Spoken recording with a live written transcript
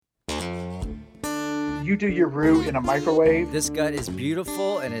you do your roux in a microwave. This gut is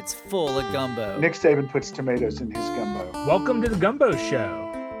beautiful and it's full of gumbo. Nick Saban puts tomatoes in his gumbo. Welcome to the Gumbo Show.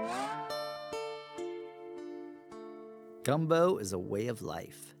 Gumbo is a way of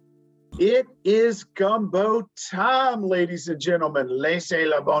life. It is gumbo time, ladies and gentlemen. Laissez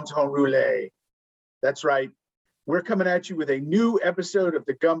le bon temps rouler. That's right. We're coming at you with a new episode of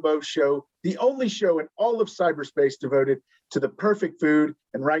the Gumbo Show, the only show in all of cyberspace devoted to the perfect food.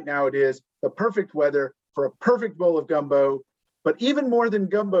 And right now it is the perfect weather for a perfect bowl of gumbo. But even more than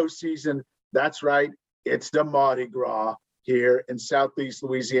gumbo season, that's right, it's the Mardi Gras here in Southeast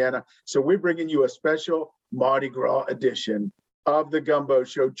Louisiana. So we're bringing you a special Mardi Gras edition of the Gumbo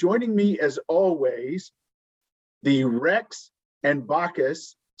Show. Joining me as always, the Rex and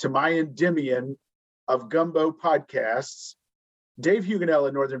Bacchus to my Endymion of Gumbo podcasts, Dave Huganell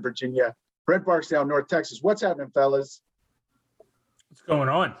in Northern Virginia, Brent Barksdale, North Texas. What's happening, fellas? What's going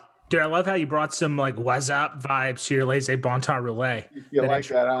on? Dude, I love how you brought some like WhatsApp vibes to your Laissez Bon Temps Roulette. You like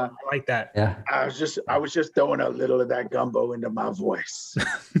that, huh? I like that. Yeah. I was just throwing a little of that gumbo into my voice.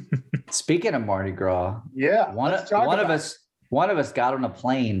 Speaking of Mardi Gras, Yeah. one of us got on a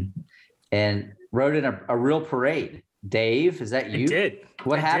plane and rode in a real parade. Dave, is that you? I did.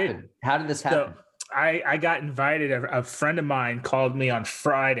 What happened? Did. How did this happen? So I got invited. A friend of mine called me on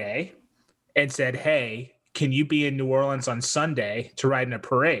Friday and said, "Hey, can you be in New Orleans on Sunday to ride in a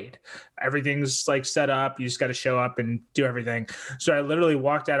parade? Everything's like set up. You just got to show up and do everything." So I literally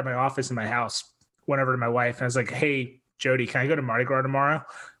walked out of my office in my house, went over to my wife, and I was like, "Hey, Jody, can I go to Mardi Gras tomorrow?"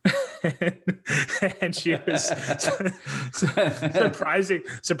 And she was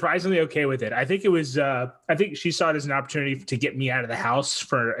surprisingly okay with it. I think it was. I think she saw it as an opportunity to get me out of the house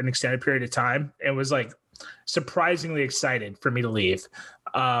for an extended period of time, and was like surprisingly excited for me to leave.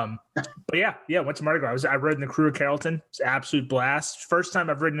 But yeah, went to Mardi Gras. I rode in the crew of Carrollton. It's an absolute blast. First time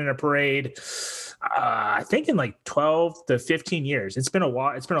I've ridden in a parade. I think in like 12 to 15 years. It's been a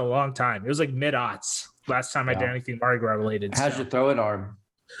while. It's been a long time. It was like mid-aughts last time I did anything Mardi Gras related. How's your throwing arm?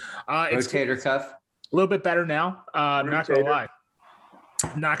 Rotator cuff? A little bit better now. Not gonna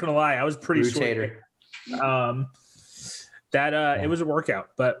lie. I was pretty Rotator. sore. It was a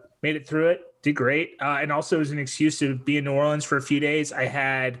workout, but made it through it. Did great. And also it was an excuse to be in New Orleans for a few days. I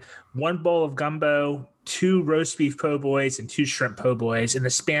had one bowl of gumbo, 2 roast beef po' boys, and 2 shrimp po' boys in the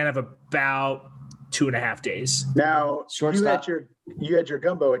span of about 2.5 days. Now, Shortstop. you had your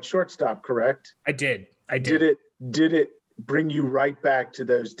gumbo at shortstop, correct? I did. Did it bring you right back to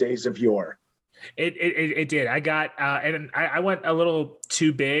those days of yore? It did. I got and I went a little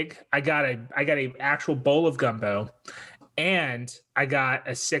too big. I got a actual bowl of gumbo, and I got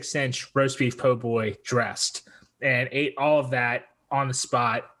a 6-inch roast beef po' boy dressed, and ate all of that on the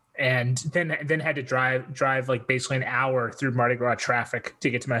spot, and then had to drive like basically an hour through Mardi Gras traffic to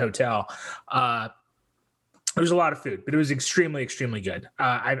get to my hotel. It was a lot of food, but it was extremely, extremely good.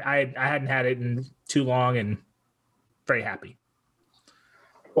 I hadn't had it in too long, and very happy.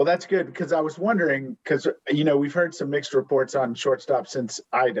 Well, that's good, because I was wondering, because we've heard some mixed reports on shortstop since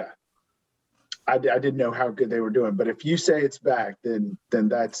Ida. I didn't know how good they were doing, but if you say it's back, then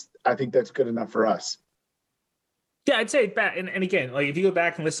I think that's good enough for us. Yeah, I'd say back. And again, like if you go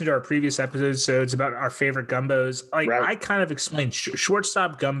back and listen to our previous episodes about our favorite gumbos, like right. I kind of explained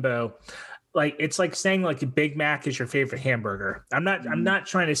shortstop gumbo. Like it's like saying like a Big Mac is your favorite hamburger. I'm not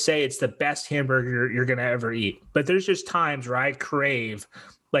trying to say it's the best hamburger you're gonna ever eat, but there's just times where I crave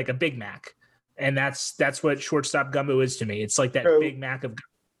like a Big Mac, and that's what shortstop gumbo is to me. It's like that Big Mac of.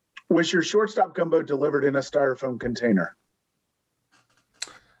 Was your shortstop gumbo delivered in a styrofoam container?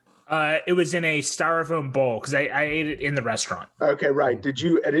 It was in a styrofoam bowl because I ate it in the restaurant. Okay, right. Did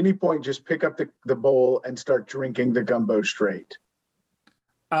you at any point just pick up the bowl and start drinking the gumbo straight?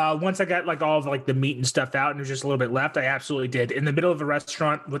 Once I got like all of like the meat and stuff out and there's just a little bit left, I absolutely did. In the middle of a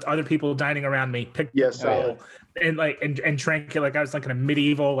restaurant with other people dining around me, picked the bowl and drank it like I was like in a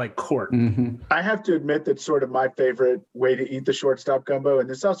medieval like court. Mm-hmm. I have to admit that's sort of my favorite way to eat the shortstop gumbo, and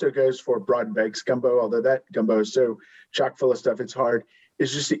this also goes for Broad and Bakes gumbo, although that gumbo is so chock full of stuff it's hard.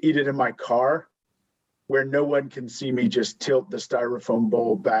 Is just to eat it in my car where no one can see me just tilt the styrofoam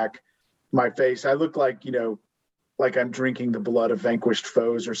bowl back my face. I look like, like I'm drinking the blood of vanquished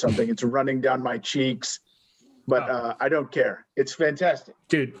foes or something. It's running down my cheeks, but I don't care. It's fantastic.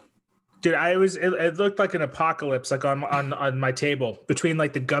 Dude, it looked like an apocalypse, like on my table between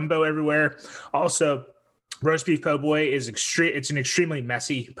like the gumbo everywhere. Also, roast beef po' boy is extreme. It's an extremely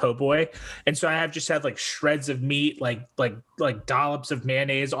messy po' boy, and so I have just had like shreds of meat, like dollops of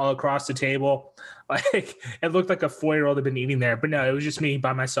mayonnaise all across the table. Like it looked like a 4-year-old had been eating there, but no, it was just me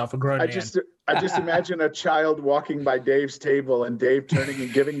by myself, a grown man. I just imagine a child walking by Dave's table and Dave turning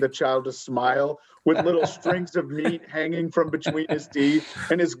and giving the child a smile with little strings of meat hanging from between his teeth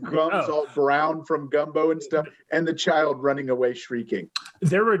and his gums all brown from gumbo and stuff, and the child running away shrieking.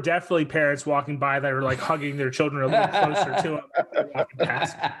 There were definitely parents walking by that were like hugging their children a little closer to him walking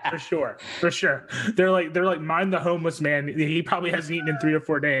past, for sure. They're like, mind the homeless man. He probably hasn't eaten in 3 or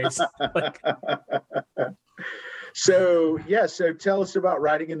 4 days. Like, so tell us about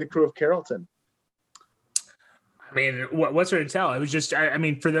riding in the crew of Carrollton. I mean, what's there to tell? It was just, I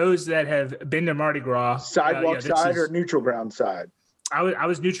mean, for those that have been to Mardi Gras, sidewalk side or neutral ground side? I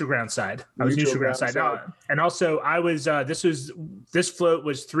was neutral ground side. Neutral ground side. And also I was, this float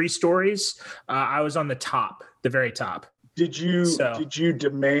was 3 stories. I was on the top, the very top. Did you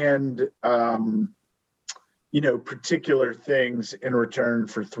demand, particular things in return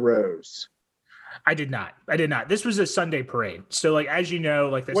for throws? I did not. This was a Sunday parade. So like, as you know,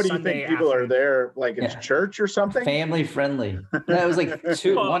 like the what do you Sunday think people are there? Like it's church or something? Family friendly. No, it was like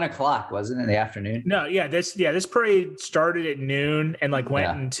 1 o'clock, wasn't it, in the afternoon? No. This parade started at noon and like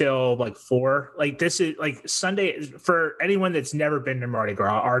went until like 4. Like this is like Sunday for anyone that's never been to Mardi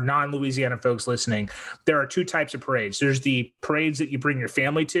Gras, our non-Louisiana folks listening. There are 2 types of parades. There's the parades that you bring your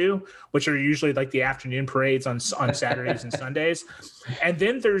family to, which are usually like the afternoon parades on Saturdays and Sundays. And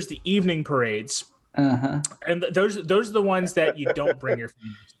then there's the evening parades. And those are the ones that you don't bring your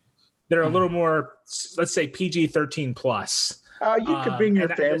family to. They're a little more, let's say, PG-13 plus. You could bring your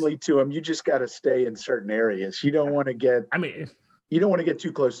family to them. You just got to stay in certain areas. You don't want to get. You don't want to get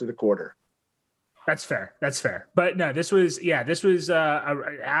too close to the quarter. That's fair. But no, this was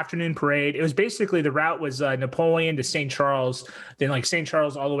a afternoon parade. It was basically the route was Napoleon to St. Charles, then like St.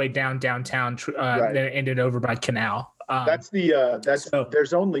 Charles all the way downtown, then it ended over by Canal.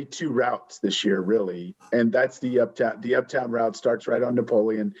 There's only 2 routes this year, really, and that's the uptown. The uptown route starts right on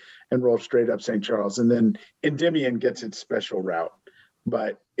Napoleon and rolls straight up St. Charles, and then Endymion gets its special route,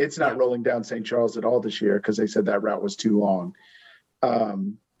 but it's not rolling down St. Charles at all this year because they said that route was too long.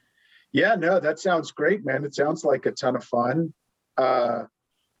 That sounds great, man. It sounds like a ton of fun. What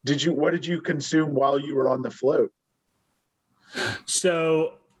did you consume while you were on the float?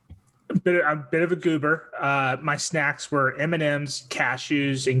 So. I'm a bit of a goober. My snacks were M&Ms,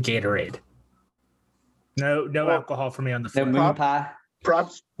 cashews, and Gatorade. No alcohol for me on the float. No moon pie.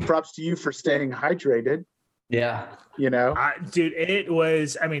 Props to you for staying hydrated. Yeah. Dude, it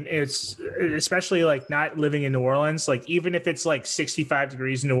was, it's especially like not living in New Orleans. Like even if it's like 65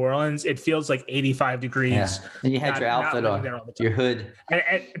 degrees in New Orleans, it feels like 85 degrees. Yeah. And you had your outfit on, your hood.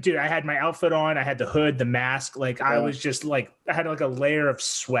 And dude, I had my outfit on. I had the hood, the mask. Like I was just like, I had like a layer of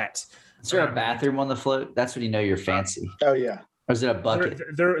sweat. Is there a bathroom on the float? That's when you know you're fancy. Oh yeah. Or is it a bucket?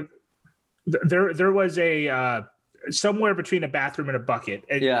 There was a, somewhere between a bathroom and a bucket.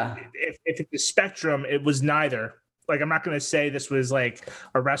 Yeah. If it's a spectrum, it was neither. Like I'm not going to say this was like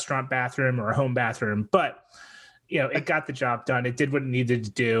a restaurant bathroom or a home bathroom, but it got the job done. It did what it needed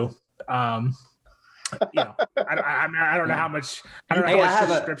to do. I don't know how much. I don't know how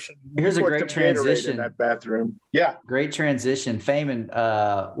much description. Here's a great transition. In that bathroom. Yeah. Great transition. Faimon,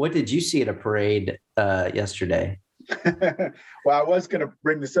 what did you see at a parade yesterday? Well, I was going to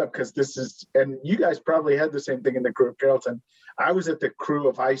bring this up because and you guys probably had the same thing in the crew of Carrollton. I was at the crew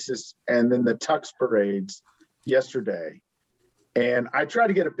of ISIS and then the Tux parades yesterday. And I tried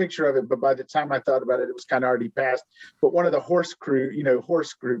to get a picture of it, but by the time I thought about it, it was kind of already past. But one of the horse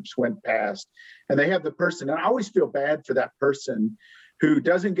groups went past, and they have the person. And I always feel bad for that person who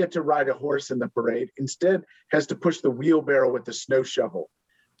doesn't get to ride a horse in the parade, instead has to push the wheelbarrow with the snow shovel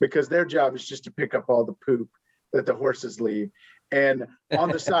because their job is just to pick up all the poop that the horses leave. And on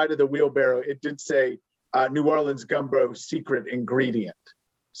the side of the wheelbarrow, it did say New Orleans gumbo secret ingredient.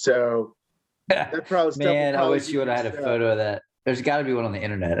 So that probably I wish you would have had a photo of that. There's got to be one on the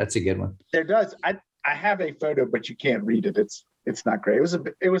internet. That's a good one. There does. I have a photo, but you can't read it. It's not great.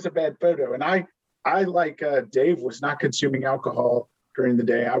 It was a bad photo. And I like Dave was not consuming alcohol during the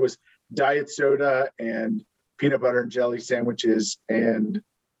day. I was diet soda and peanut butter and jelly sandwiches and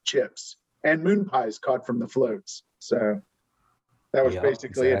chips and moon pies caught from the floats. So that was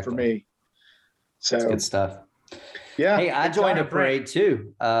basically it for me. So that's good stuff. Yeah. Hey, I joined a parade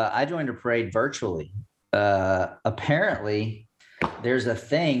too. I joined a parade virtually. Apparently there's a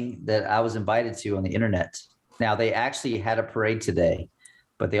thing that I was invited to on the internet. Now they actually had a parade today,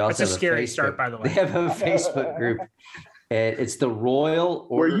 but they also have a scary start, by the way. They have a Facebook group. And it's the Royal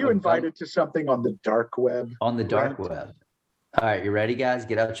Order. Were you invited to something on the dark web? On the dark web. All right, you ready, guys?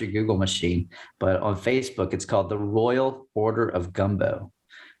 Get out your Google machine. But on Facebook, it's called the Royal Order of Gumbo.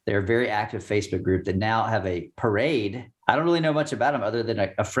 They're a very active Facebook group that now have a parade. I don't really know much about them other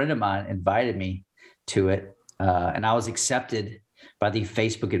than a friend of mine invited me to it. And I was accepted by the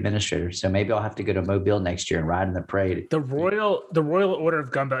Facebook administrator. So maybe I'll have to go to Mobile next year and ride in the parade. The Royal Order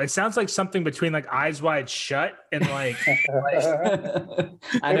of Gumbo. It sounds like something between like Eyes Wide Shut and like.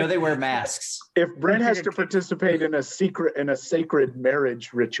 I know they wear masks. If Brent has to participate in a sacred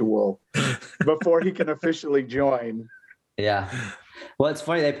marriage ritual before he can officially join. Yeah. Well, it's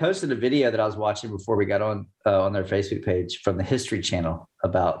funny. They posted a video that I was watching before we got on their Facebook page from the History Channel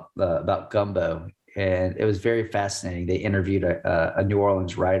about Gumbo. And it was very fascinating. They interviewed a New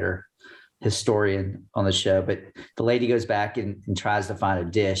Orleans writer, historian on the show, but the lady goes back and tries to find a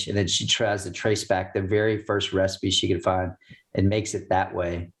dish, and then she tries to trace back the very first recipe she could find and makes it that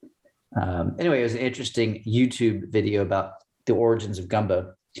way. Anyway, it was an interesting YouTube video about the origins of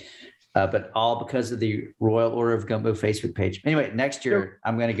gumbo, but all because of the Royal Order of Gumbo Facebook page. Anyway, next year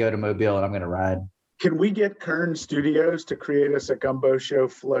I'm going to go to Mobile and I'm going to ride. Can we get Kern Studios to create us a gumbo show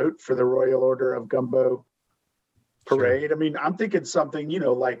float for the Royal Order of Gumbo parade? Sure. I mean, I'm thinking something,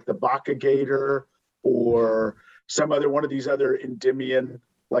 like the Baca Gator or some other one of these other Endymion,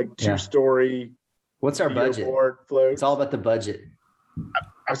 like two-story. What's our budget? Floats. It's all about the budget.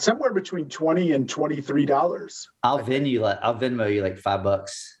 Somewhere between $20 and $23. I'll Venmo you like $5.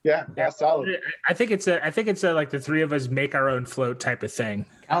 Yeah, solid. I think it's like the three of us make our own float type of thing.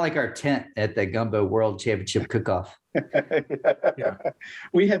 Kind of like our tent at the Gumbo World Championship Cook-Off. Yeah,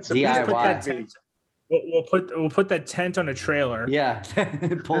 we had some DIY. We'll put that tent on a trailer. Yeah,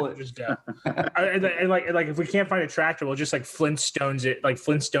 pull it. Just go. and like if we can't find a tractor, we'll just like Flintstone it like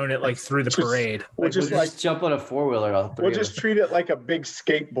through the parade. We'll just jump on a 4-wheeler. We'll just treat it like a big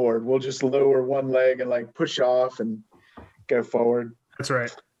skateboard. We'll just lower one leg and like push off and go forward. That's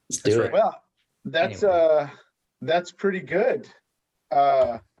right. Let's do it. Well, that's pretty good.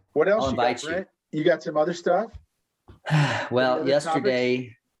 What else? I'll invite you. You got some other stuff? Well,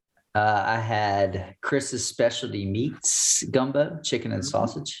 yesterday. I had Chris's specialty meats gumbo, chicken and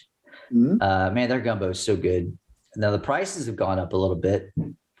sausage. Mm-hmm. Man, their gumbo is so good. Now the prices have gone up a little bit.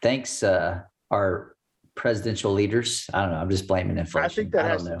 Thanks, our presidential leaders. I don't know. I'm just blaming inflation. I think that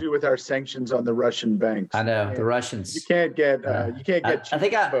has to do with our sanctions on the Russian banks. I know the Russians. You can't get. I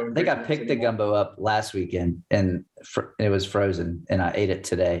think I picked the gumbo up last weekend, and it was frozen, and I ate it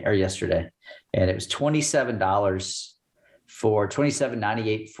today or yesterday, and it was $27. For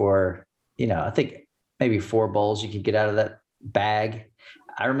 $27.98 for, I think maybe 4 bowls you could get out of that bag.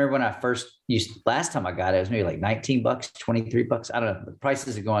 I remember when I last time I got it, it was maybe like $19, $23. I don't know. The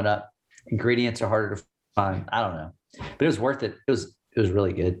prices are going up. Ingredients are harder to find. I don't know, but it was worth it. It was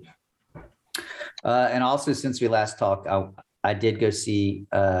really good. And also since we last talked, I did go see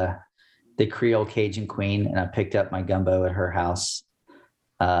the Creole Cajun Queen, and I picked up my gumbo at her house.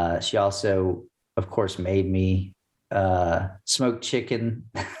 She also, of course, made me smoked chicken,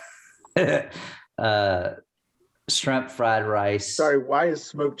 shrimp fried rice. Sorry, why is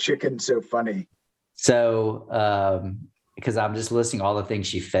smoked chicken so funny? So, because I'm just listing all the things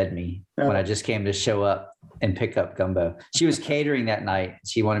she fed me when I just came to show up and pick up gumbo. She was catering that night.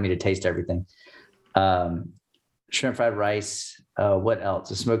 She wanted me to taste everything. Shrimp fried rice. What else?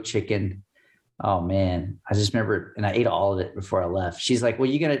 A smoked chicken. Oh man, I just remember, and I ate all of it before I left. She's like, well,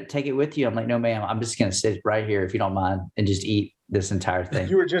 you going to take it with you? I'm like, no, ma'am, I'm just going to sit right here if you don't mind and just eat this entire thing.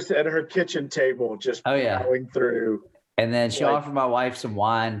 You were just at her kitchen table, just going through. And then she offered my wife some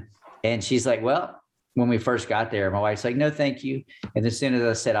wine, and she's like, well, when we first got there, my wife's like, no, thank you. And as soon as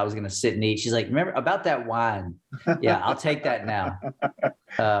I said I was going to sit and eat, she's like, remember about that wine? Yeah, I'll take that now.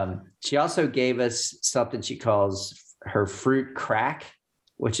 She also gave us something she calls her fruit crack,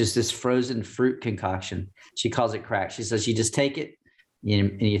 which is this frozen fruit concoction. She calls it crack. She says you just take it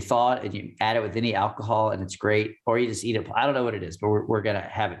and you thaw it and you add it with any alcohol and it's great, or you just eat it. I don't know what it is, but we're going to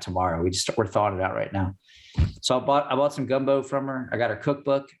have it tomorrow. We're thawing it out right now. So I bought some gumbo from her. I got her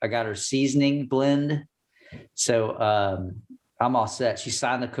cookbook. I got her seasoning blend. So I'm all set. She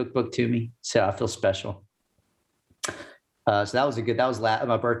signed the cookbook to me. So I feel special. So that was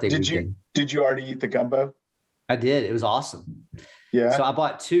my birthday weekend. Did you already eat the gumbo? I did. It was awesome. Yeah. So I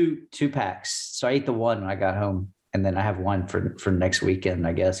bought two packs. So I ate the one when I got home, and then I have one for next weekend,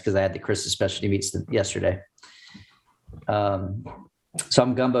 I guess, because I had the Chris's specialty meats yesterday. So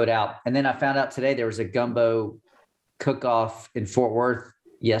I'm gumboed out. And then I found out today there was a gumbo cook-off in Fort Worth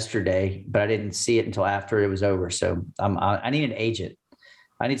yesterday, but I didn't see it until after it was over. So I need an agent.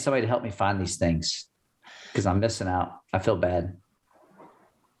 I need somebody to help me find these things because I'm missing out. I feel bad.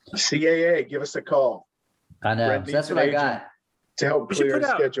 CAA, give us a call. I know. So that's what I got. To help clear the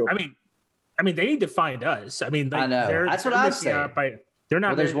schedule. I mean, they need to find us. I mean, I know. That's what I'm saying. They're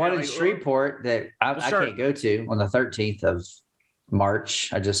not. Well, there's one in like, Shreveport that I can't go to on the 13th of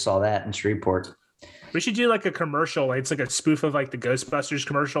March. I just saw that in Shreveport. We should do like a commercial. It's like a spoof of like the Ghostbusters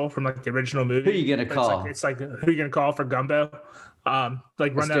commercial from like the original movie. Who are you gonna call? It's like who are you gonna call for Gumbo?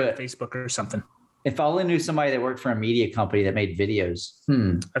 Like run that on Facebook or something. If I only knew somebody that worked for a media company that made videos.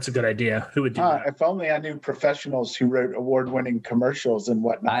 That's a good idea. Who would do that? If only I knew professionals who wrote award-winning commercials and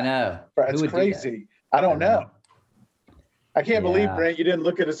whatnot. I know. It's crazy. I don't know. I can't believe, Brent, you didn't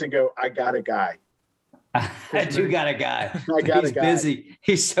look at us and go, I got a guy. I do got a guy. He's busy.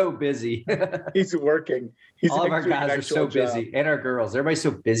 He's so busy. He's working. All of our guys are so busy. And our girls. Everybody's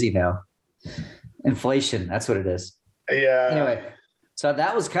so busy now. Inflation. That's what it is. Yeah. Anyway, so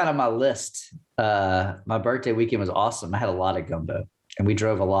that was kind of my list. My birthday weekend was awesome. I had a lot of gumbo. And we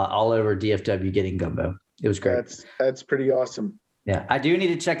drove a lot all over DFW getting gumbo. It was great. That's pretty awesome. Yeah. I do need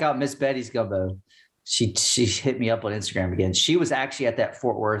to check out Miss Betty's gumbo. She hit me up on Instagram again. She was actually at that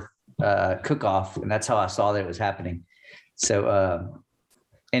Fort Worth cook-off, and that's how I saw that it was happening. So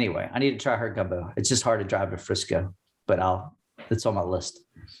anyway, I need to try her gumbo. It's just hard to drive to Frisco, but it's on my list.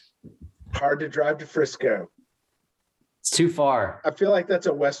 Hard to drive to Frisco. It's too far. I feel like that's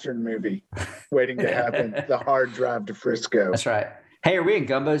a Western movie waiting to happen. The hard drive to Frisco. That's right. Hey, are we in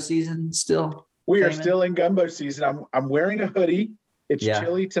gumbo season still? We are still in gumbo season. I'm wearing a hoodie. It's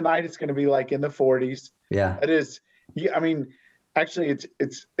chilly tonight. It's going to be like in the 40s. Yeah. It is. Yeah, I mean, actually,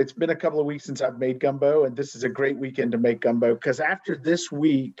 it's been a couple of weeks since I've made gumbo, and this is a great weekend to make gumbo because after this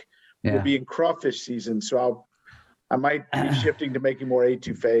week, we'll be in crawfish season. So I might be shifting to making more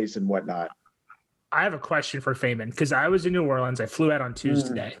etouffees and whatnot. I have a question for Faimon because I was in New Orleans. I flew out on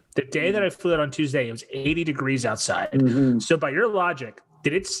Tuesday. The day that I flew out on Tuesday, it was 80 degrees outside. So by your logic,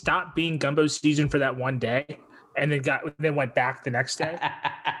 did it stop being gumbo season for that one day? And then went back the next day.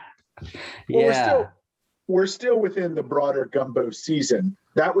 Well, we're still within the broader gumbo season.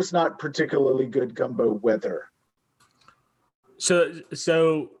 That was not particularly good gumbo weather.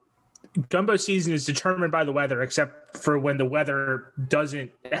 So gumbo season is determined by the weather, except for when the weather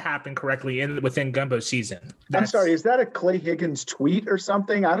doesn't happen correctly within gumbo season. I'm sorry, is that a Clay Higgins tweet or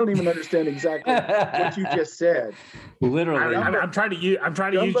something? I don't even understand exactly what you just said. Literally, I'm trying to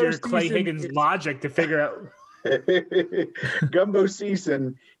use your Clay Higgins logic to figure out. Gumbo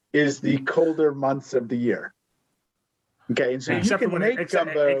season is the colder months of the year. Okay, and so you can make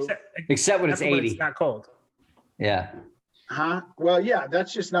gumbo except when it's 80. It's not cold. Yeah. Huh? Well, yeah,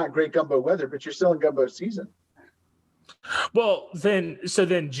 that's just not great gumbo weather, but you're still in gumbo season. Well, then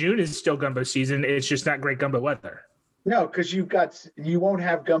June is still gumbo season. It's just not great gumbo weather. No, because you won't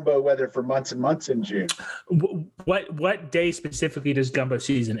have gumbo weather for months and months in June. What day specifically does gumbo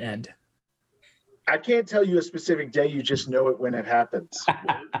season end? I can't tell you a specific day. You just know it when it happens.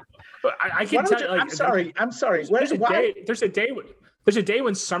 I can tell you. I'm sorry. There's a day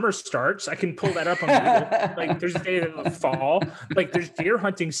when summer starts. I can pull that up on Google. Like there's a day in the fall. Like there's deer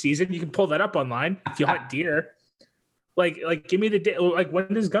hunting season. You can pull that up online if you hunt deer. Like give me the day. Like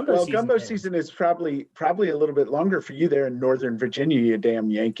when does gumbo season? Well, gumbo season is probably a little bit longer for you there in Northern Virginia, you damn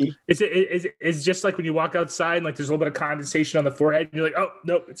Yankee. It's just like when you walk outside and like there's a little bit of condensation on the forehead and you're like, oh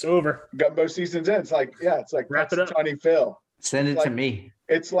nope, it's over. Gumbo season's in. It's like wrap it up. Tony Phil. Send it to me.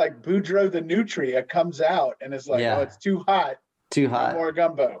 It's like Boudreaux the Nutria comes out and it's like, oh, it's too hot. Too hot. No more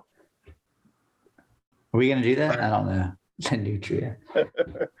gumbo. Are we gonna do that? I don't know. Nutria.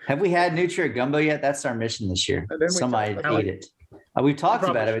 Have we had Nutria gumbo yet? That's our mission this year. Somebody ate it. We've talked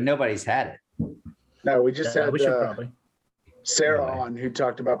about it, but nobody's had it. No, we just had we should probably. Sarah on who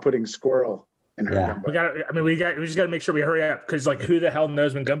talked about putting squirrel in her gumbo. We just got to make sure we hurry up because like who the hell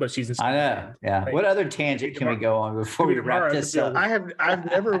knows when gumbo season's I know. Yeah. Like, what other tangent can we go on before we wrap this up?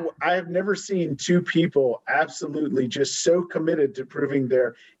 I've never seen two people absolutely just so committed to proving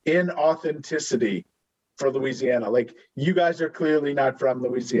their inauthenticity for Louisiana. Like you guys are clearly not from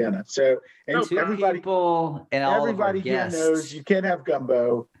Louisiana. So everybody here knows you can't have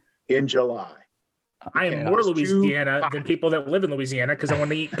gumbo in July. I am more Louisiana than people that live in Louisiana because I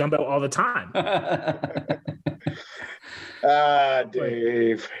want to eat gumbo all the time.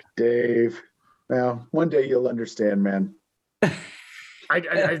 Dave. Well, one day you'll understand, man.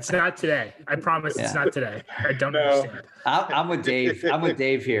 It's not today. I promise it's not today. I don't understand. I'm with Dave. I'm with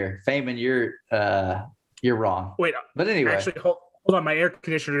Dave here. Faimon, you're wrong. Wait, but anyway, actually, hold on. My air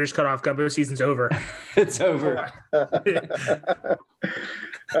conditioner just cut off. Gumbo season's over. It's over.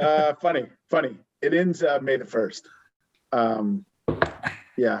 Funny. It ends May the 1st.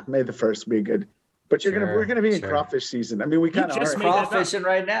 May the 1st be good. But we're gonna be in crawfish season. I mean, we kind of are crawfishing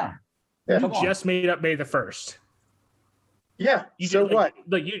right now. Yeah. You just made up May the 1st. Yeah. You So just, what?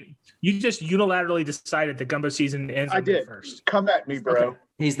 Like you just unilaterally decided the gumbo season ends on May 1st. Come at me, bro. Okay.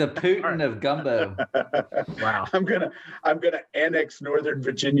 He's the Putin of gumbo. Wow. I'm gonna annex Northern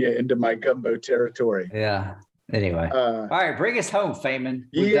Virginia into my gumbo territory. Yeah. Anyway. All right, bring us home, Faimon.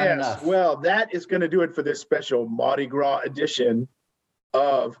 We've done enough. Well, that is going to do it for this special Mardi Gras edition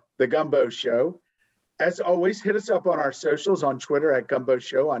of the Gumbo Show. As always, hit us up on our socials, on Twitter at Gumbo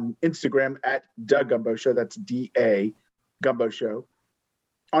Show, on Instagram at Da Gumbo Show. That's DA Gumbo Show.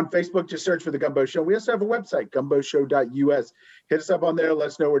 On Facebook, just search for the Gumbo Show. We also have a website, gumboshow.us. Hit us up on there. Let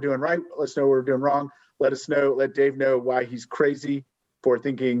us know what we're doing right. Let us know what we're doing wrong. Let Dave know why he's crazy for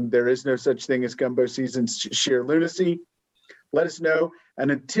thinking there is no such thing as gumbo season, sheer lunacy. Let us know. And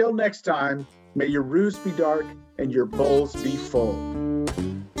until next time, may your ruse be dark and your bowls be full.